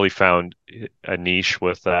really found a niche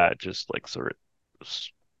with that, just like sort of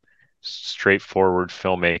straightforward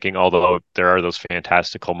filmmaking, although there are those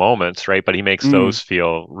fantastical moments, right? But he makes Hmm. those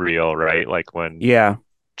feel real, right? Like when Yeah.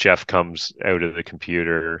 Jeff comes out of the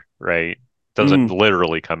computer, right? Doesn't Hmm.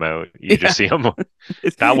 literally come out. You just Yeah. see him.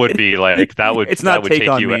 It's That would be like it's that not would Take take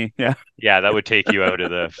on you, Me. Yeah. yeah, that would take you out of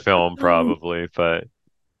the film probably, but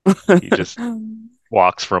he just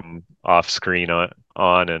walks from off screen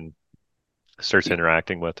on and starts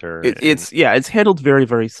interacting with her and It's yeah, it's handled very,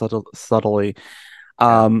 very subtly.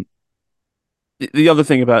 yeah. Um, the other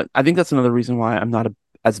thing about I think that's another reason why I'm not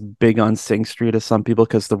as big on Sing Street as some people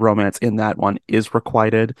because the romance in that one is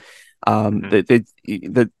requited. Hmm.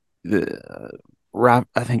 The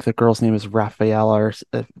I think the girl's name is Rafaela,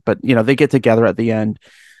 but they get together at the end.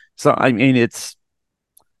 So I mean, it's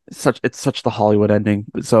such the Hollywood ending.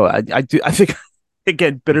 So I think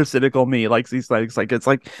again, bitter cynical me likes these things. Like it's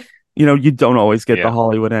like you don't always get the Yeah.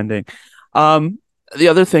 Hollywood ending. Um, the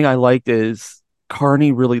other thing I liked is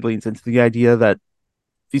Carney really leans into the idea that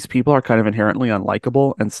these people are kind of inherently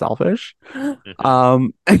unlikable and selfish. Hmm.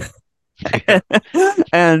 Um, Yeah.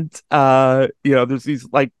 and there's these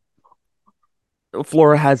like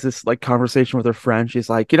Flora has this like conversation with her friend. She's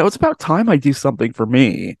like, it's about time I do something for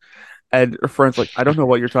me. And her friend's like, I don't know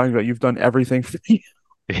what you're talking about. You've done everything for me.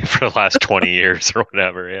 For the last 20 years or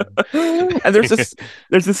whatever, And yeah. there's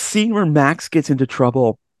this scene where Max gets into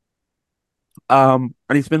trouble. And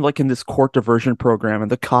he's been like in this court diversion program,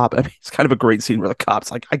 and the cop, I mean, it's kind of a great scene where the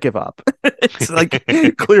cop's like, I give up. It's like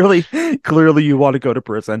clearly you want to go to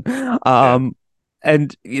prison. Yeah.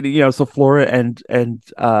 And so Flora and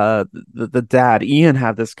the dad, Ian,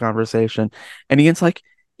 have this conversation, and Ian's like,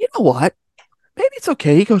 you know what? Maybe it's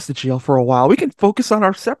okay. He goes to jail for a while. We can focus on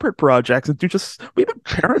our separate projects and we've been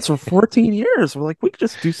parents for 14 years. We're like, we could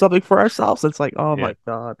just do something for ourselves. It's like, oh Yeah. my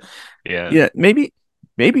God. Yeah. Yeah, maybe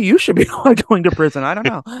you should be going to prison. I don't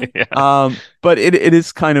know. Yeah. But it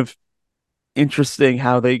is kind of interesting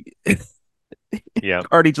how they Yeah.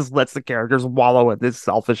 already just lets the characters wallow in this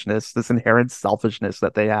selfishness, this inherent selfishness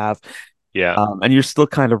that they have. Yeah. And you're still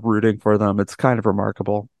kind of rooting for them. It's kind of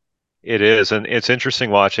remarkable. It is, and it's interesting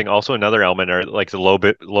watching. Also, another element are like the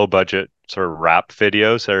low budget sort of rap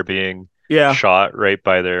videos that are being Yeah. shot right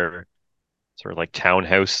by their sort of like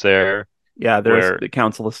townhouse there, Yeah, there's where the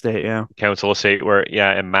council estate, yeah. council estate, where yeah,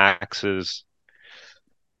 and Max is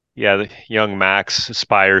the young Max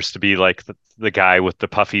aspires to be like the guy with the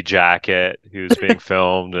puffy jacket who's being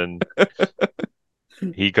filmed, and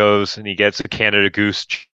he goes and he gets a Canada Goose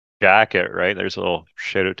jacket, right? There's a little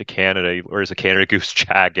shout out to Canada. He wears a Canada Goose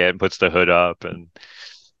jacket and puts the hood up, and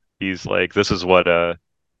he's like, this is what a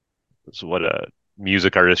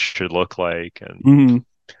music artist should look like, Hmm.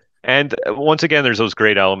 and once again, there's those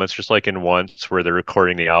great elements, just like in Once, where they're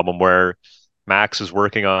recording the album, where Max is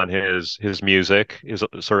working on his music, his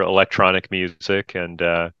sort of electronic music, and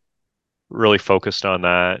really focused on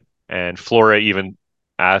that. And Flora even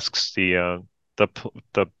asks the the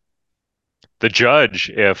the judge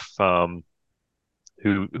if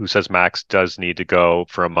who says Max does need to go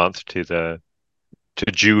for a month to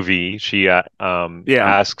juvie. She Yeah,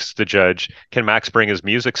 asks the judge, "Can Max bring his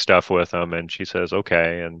music stuff with him?" And she says,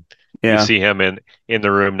 "Okay." And you yeah. see him in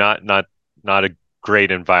the room, not a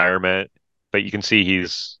great environment, but you can see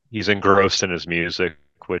he's engrossed in his music,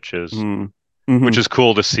 Hmm. Hmm. which is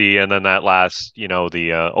cool to see. And then that last,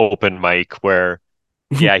 the open mic where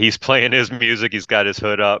yeah, he's playing his music, he's got his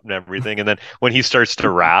hood up and everything, and then when he starts to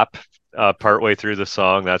rap partway through the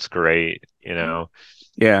song, that's great.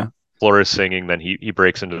 Yeah. Flora's singing, then he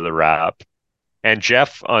breaks into the rap. And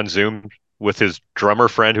Jeff on Zoom with his drummer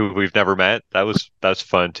friend who we've never met, that's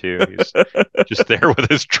fun too. He's just there with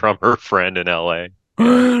his drummer friend in LA.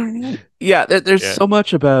 Yeah. Yeah, there's Yeah. so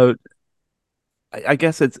much about I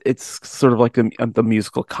guess it's sort of like the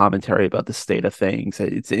musical commentary about the state of things.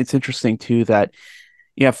 It's interesting too that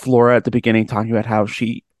you have Flora at the beginning talking about how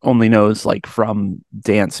she only knows like from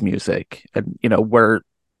dance music, and where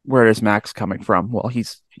is Max coming from? Well,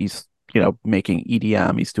 he's making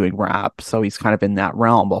EDM, he's doing rap, so he's kind of in that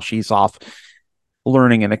realm while she's off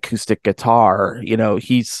learning an acoustic guitar.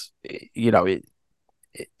 He's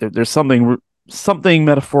there's something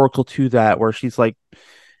metaphorical to that where she's like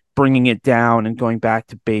bringing it down and going back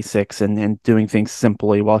to basics and doing things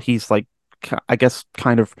simply while he's like, I guess,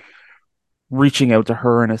 kind of reaching out to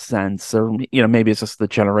her in a sense, or maybe it's just the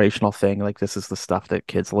generational thing. Like this is the stuff that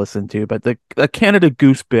kids listen to. But the Canada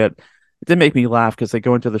Goose bit, it did make me laugh because they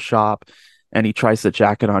go into the shop and he tries the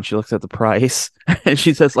jacket on. She looks at the price and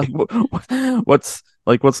she says, like, what's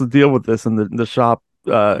the deal with this? And the shop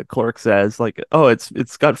clerk says, like, oh,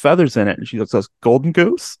 it's got feathers in it. And she looks, says, golden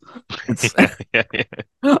goose. It's Yeah, yeah.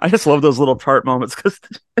 I just love those little tart moments because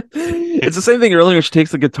it's the same thing earlier. She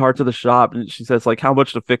takes the guitar to the shop and she says, like, how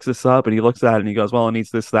much to fix this up? And he looks at it and he goes, well, it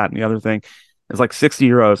needs this, that, and the other thing. It's like 60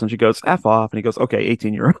 euros. And she goes, F off. And he goes, okay,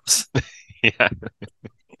 18 euros. Yeah.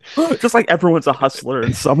 Just like everyone's a hustler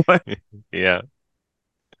in some way. Yeah.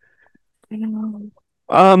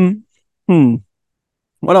 Um, hmm.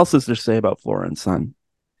 What else is there to say about Flora and Son?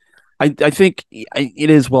 I think it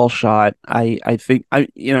is well shot. I think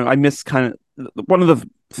I miss kind of one of the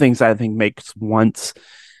things I think makes Once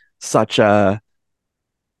such a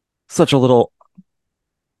little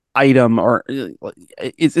item, or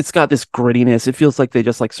it's got this grittiness. It feels like they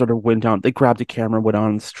just like sort of went down, they grabbed a camera, went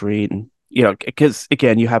on the street, and because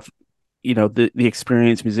again you have the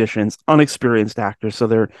experienced musicians, unexperienced actors, so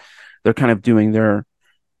they're kind of doing their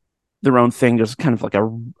own thing. There's kind of like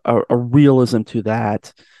a realism to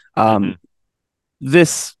that. Mhm.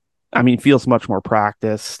 This, I mean, feels much more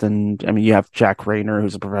practiced, and I mean, you have Jack Rayner,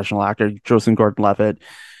 who's a professional actor, Joseph Gordon-Levitt,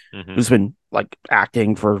 Mhm. who's been like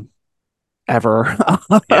acting for ever.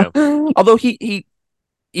 Yeah. Although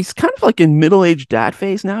he's kind of like in middle-aged dad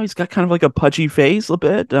phase now. He's got kind of like a pudgy face a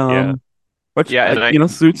bit, Yeah. which Yeah,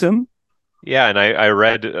 and suits him. I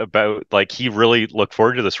read about like he really looked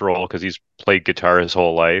forward to this role because he's played guitar his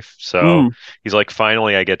whole life. So Mm, he's like,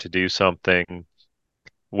 finally I get to do something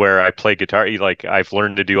where I play guitar. Like I've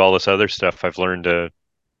learned to do all this other stuff. I've learned to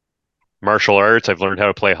martial arts, I've learned how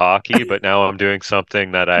to play hockey, but now I'm doing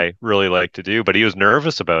something that I really like to do. But he was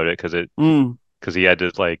nervous about it mm. because he had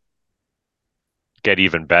to like get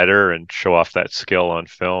even better and show off that skill on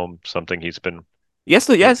film, something he's been He has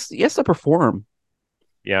to perform.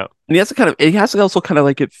 yeah. And he has to also kind of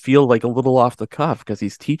like it feel like a little off the cuff because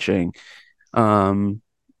he's teaching. Um,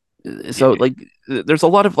 so Y- like there's a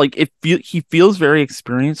lot of like he feels very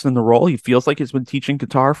experienced in the role. He feels like he's been teaching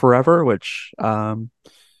guitar forever, which I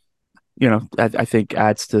think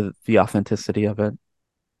adds to the authenticity of it.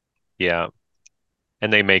 Yeah.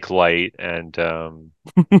 And they make light and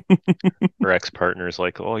her ex-partner's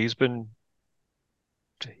like, "Oh, he's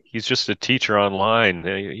just a teacher online.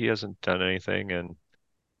 He hasn't done anything." And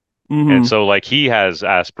Hmm. so like he has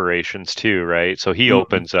aspirations too, right? So he Mm,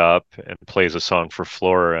 opens up and plays a song for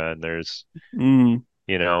Flora, and there's, mm.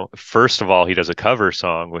 first of all, he does a cover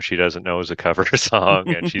song, which she doesn't know is a cover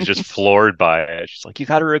song, and she's just floored by it. She's like, "You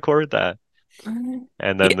got to record that."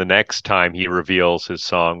 And Yeah, then the next time he reveals his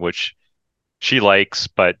song, which she likes,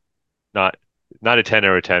 but not not a 10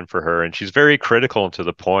 out of 10 for her, and she's very critical and to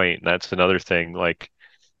the point. And that's another thing. Like,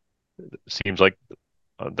 seems like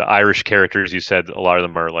the Irish characters you said a lot of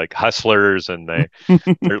them are like hustlers, and they're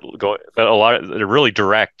going, but they're really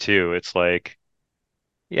direct too. It's like,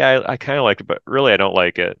 yeah, I kind of like it, but really I don't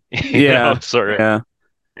like it, yeah, sort of. yeah,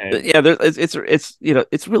 And yeah. It's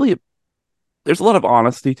it's really, there's a lot of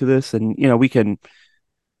honesty to this, and we can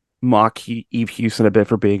mock Eve Houston a bit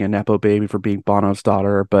for being a nepo baby, for being Bono's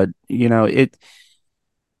daughter, but it.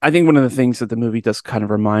 I think one of the things that the movie does kind of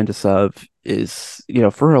remind us of is,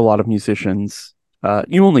 for a lot of musicians,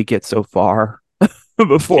 you only get so far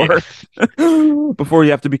yeah, before before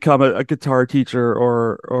you have to become a guitar teacher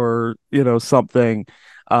or something.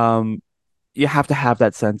 Um, you have to have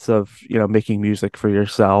that sense of making music for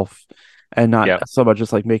yourself and not yeah, so much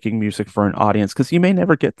just like making music for an audience, because you may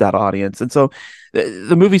never get that audience. And so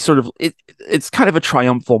the movie sort of it's kind of a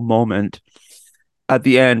triumphal moment at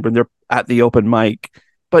the end when they're at the open mic,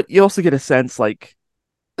 but you also get a sense like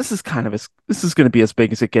this is going to be as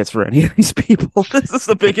big as it gets for any of these people. This is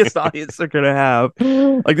the biggest audience they're going to have.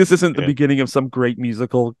 Like this isn't the yeah, beginning of some great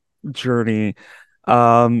musical journey.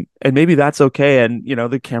 And maybe that's okay. And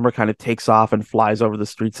the camera kind of takes off and flies over the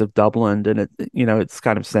streets of Dublin, and it's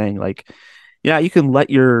kind of saying like, yeah, you can let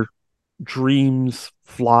your dreams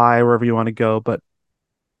fly wherever you want to go, but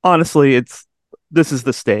honestly, this is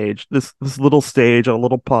the stage. This little stage at a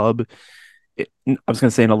little pub. I was going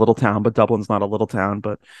to say in a little town, but Dublin's not a little town.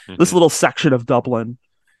 But this hmm little section of Dublin,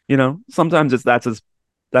 sometimes that's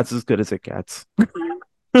as good as it gets.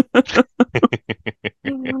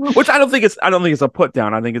 Which I don't think it's a put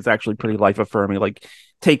down. I think it's actually pretty life affirming. Like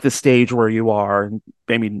take the stage where you are, and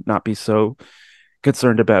maybe not be so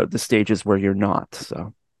concerned about the stages where you're not.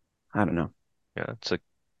 So I don't know. yeah.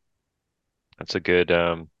 That's a good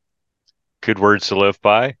good words to live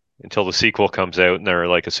by until the sequel comes out and they're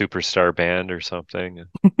like a superstar band or something.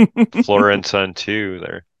 Flora and Son too.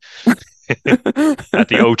 They're at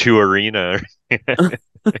the O2 Arena.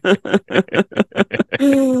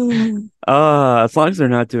 As long as they're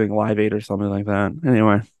not doing Live Aid or something like that.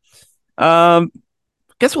 Anyway,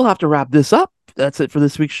 guess we'll have to wrap this up. That's it for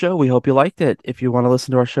this week's show. We hope you liked it. If you want to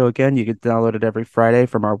listen to our show again, you can download it every Friday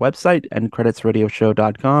from our website,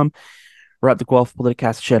 endcreditsradioshow.com. We're at the Guelph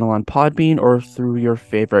Politicast channel on Podbean or through your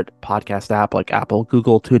favorite podcast app like Apple,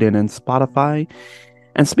 Google, TuneIn, and Spotify.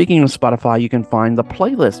 And speaking of Spotify, you can find the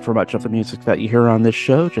playlist for much of the music that you hear on this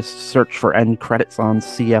show. Just search for End Credits on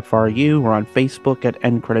CFRU. We're on Facebook at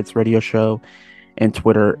End Credits Radio Show and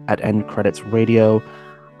Twitter at End Credits Radio.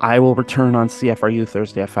 I will return on CFRU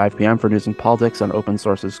Thursday at 5 p.m. for news and politics on Open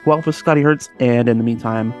Sources Guelph with Scotty Hertz. And in the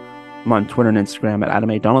meantime, I'm on Twitter and Instagram at Adam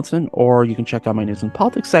A. Donaldson, or you can check out my news and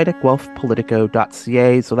politics site at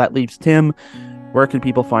guelphpolitico.ca. So that leaves Tim. Where can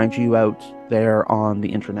people find you out there on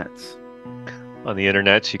the internets? On the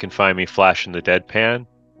internets, you can find me flashing the deadpan.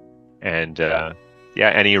 And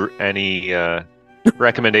any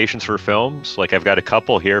recommendations for films? Like I've got a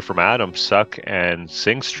couple here from Adam, Suck and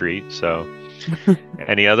Sing Street. So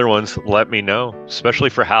any other ones, let me know. Especially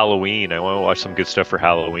for Halloween. I want to watch some good stuff for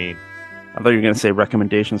Halloween. I thought you were going to say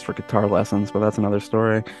recommendations for guitar lessons, but that's another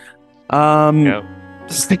story. Yeah.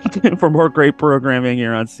 Stay tuned for more great programming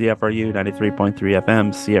here on CFRU 93.3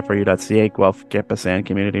 FM, CFRU.ca, Guelph Campus and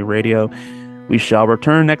Community Radio. We shall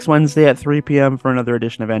return next Wednesday at 3 p.m. for another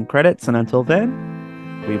edition of End Credits, and until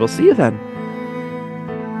then, we will see you then.